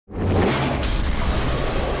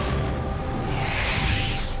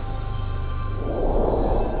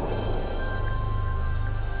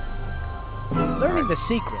the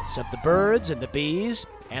secrets of the birds and the bees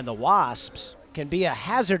and the wasps can be a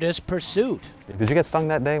hazardous pursuit. Did you get stung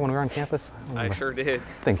that day when we were on campus? I sure did.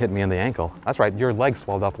 Thing hit me in the ankle. That's right, your leg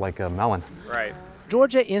swelled up like a melon. Right.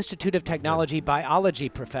 Georgia Institute of Technology biology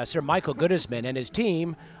professor Michael Goodisman and his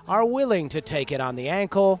team are willing to take it on the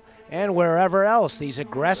ankle and wherever else these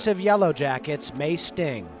aggressive yellow jackets may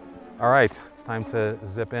sting. All right, it's time to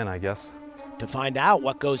zip in, I guess. To find out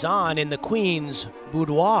what goes on in the queen's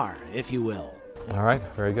boudoir, if you will. All right,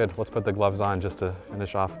 very good. Let's put the gloves on just to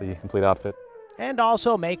finish off the complete outfit. And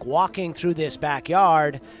also make walking through this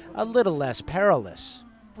backyard a little less perilous.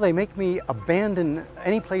 They make me abandon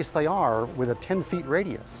any place they are with a 10-foot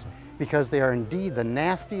radius because they are indeed the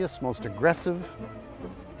nastiest, most aggressive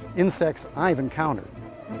insects I've encountered.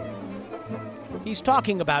 He's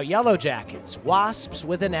talking about yellow jackets, wasps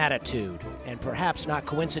with an attitude, and perhaps not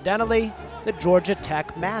coincidentally, the Georgia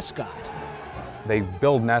Tech mascot. They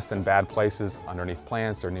build nests in bad places, underneath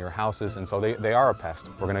plants or near houses, and so they are a pest.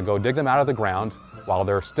 We're gonna go dig them out of the ground while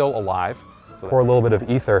they're still alive. So pour a little bit of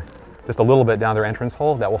ether, just a little bit down their entrance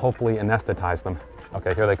hole, that will hopefully anesthetize them.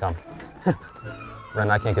 Okay, here they come. Ren,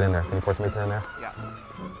 I can't get in there. Can you pour some ether in there? Yeah.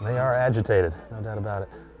 They are agitated, no doubt about it.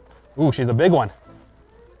 Ooh, she's a big one.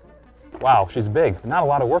 Wow, she's big. Not a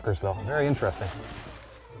lot of workers though, very interesting.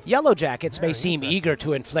 Yellow jackets may seem eager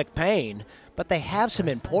to inflict pain, but they have some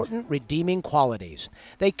important redeeming qualities.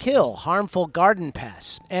 They kill harmful garden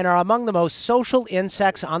pests and are among the most social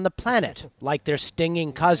insects on the planet, like their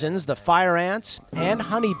stinging cousins, the fire ants and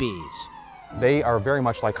honeybees. They are very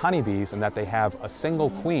much like honeybees in that they have a single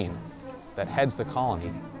queen that heads the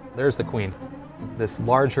colony. There's the queen, this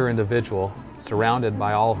larger individual surrounded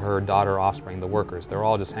by all her daughter offspring, the workers. They're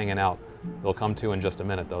all just hanging out. They'll come to in just a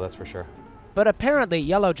minute though, that's for sure. But apparently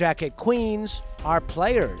yellow jacket queens are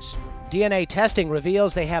players. DNA testing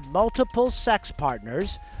reveals they have multiple sex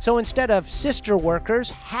partners, so instead of sister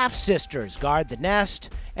workers, half-sisters guard the nest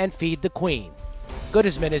and feed the queen.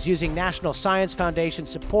 Goodisman is using National Science Foundation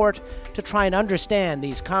support to try and understand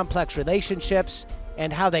these complex relationships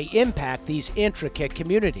and how they impact these intricate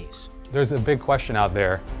communities. There's a big question out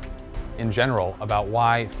there in general about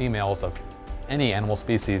why females of any animal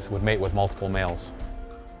species would mate with multiple males.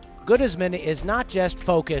 Goodisman is not just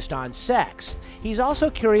focused on sex. He's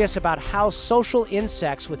also curious about how social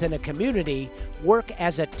insects within a community work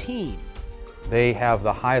as a team. They have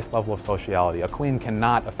the highest level of sociality. A queen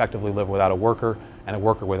cannot effectively live without a worker, and a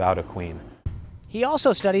worker without a queen. He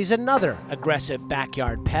also studies another aggressive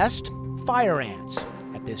backyard pest, fire ants.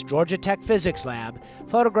 At this Georgia Tech physics lab,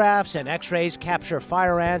 photographs and x-rays capture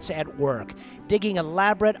fire ants at work, digging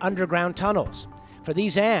elaborate underground tunnels. For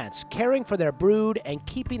these ants, caring for their brood and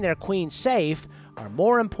keeping their queen safe are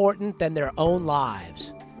more important than their own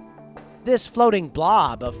lives. This floating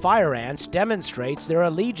blob of fire ants demonstrates their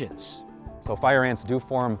allegiance. So fire ants do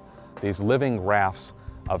form these living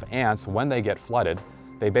rafts of ants when they get flooded.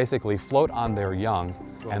 They basically float on their young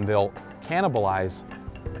and they'll cannibalize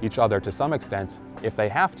each other to some extent if they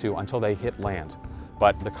have to until they hit land.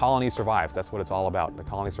 But the colony survives, that's what it's all about. The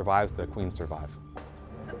colony survives, the queens survive.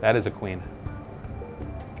 That is a queen.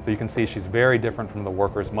 So you can see she's very different from the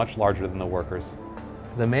workers, much larger than the workers.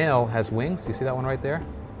 The male has wings, you see that one right there?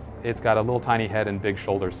 It's got a little tiny head and big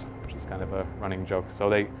shoulders, which is kind of a running joke. So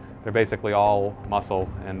they're basically all muscle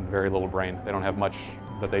and very little brain. They don't have much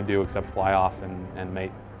that they do except fly off and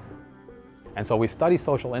mate. And so we study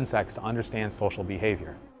social insects to understand social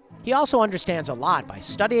behavior. He also understands a lot by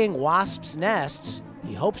studying wasps' nests.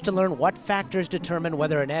 He hopes to learn what factors determine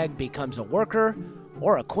whether an egg becomes a worker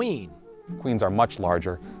or a queen. Queens are much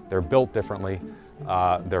larger, they're built differently,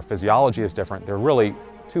 their physiology is different. They're really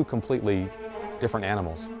two completely different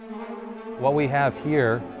animals. What we have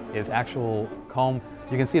here is actual comb.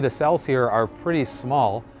 You can see the cells here are pretty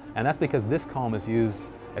small, and that's because this comb is used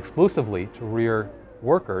exclusively to rear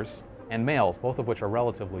workers and males, both of which are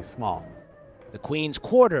relatively small. The queen's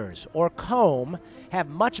quarters, or comb, have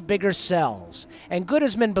much bigger cells, and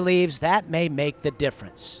Goodisman believes that may make the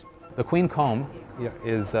difference. The queen comb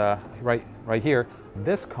is right here.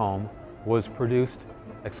 This comb was produced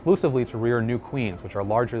exclusively to rear new queens, which are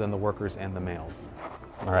larger than the workers and the males.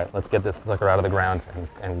 All right, let's get this sucker out of the ground,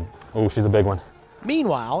 and oh, she's a big one.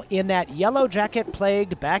 Meanwhile, in that yellow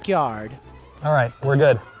jacket-plagued backyard, all right, we're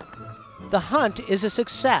good. The hunt is a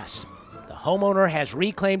success. The homeowner has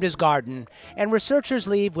reclaimed his garden, and researchers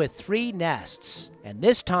leave with 3 nests, and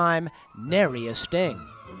this time, nary a sting.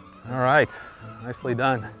 All right, nicely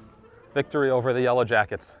done. Victory over the yellow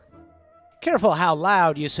jackets. Careful how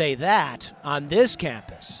loud you say that on this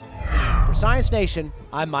campus. For Science Nation,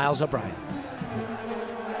 I'm Miles O'Brien.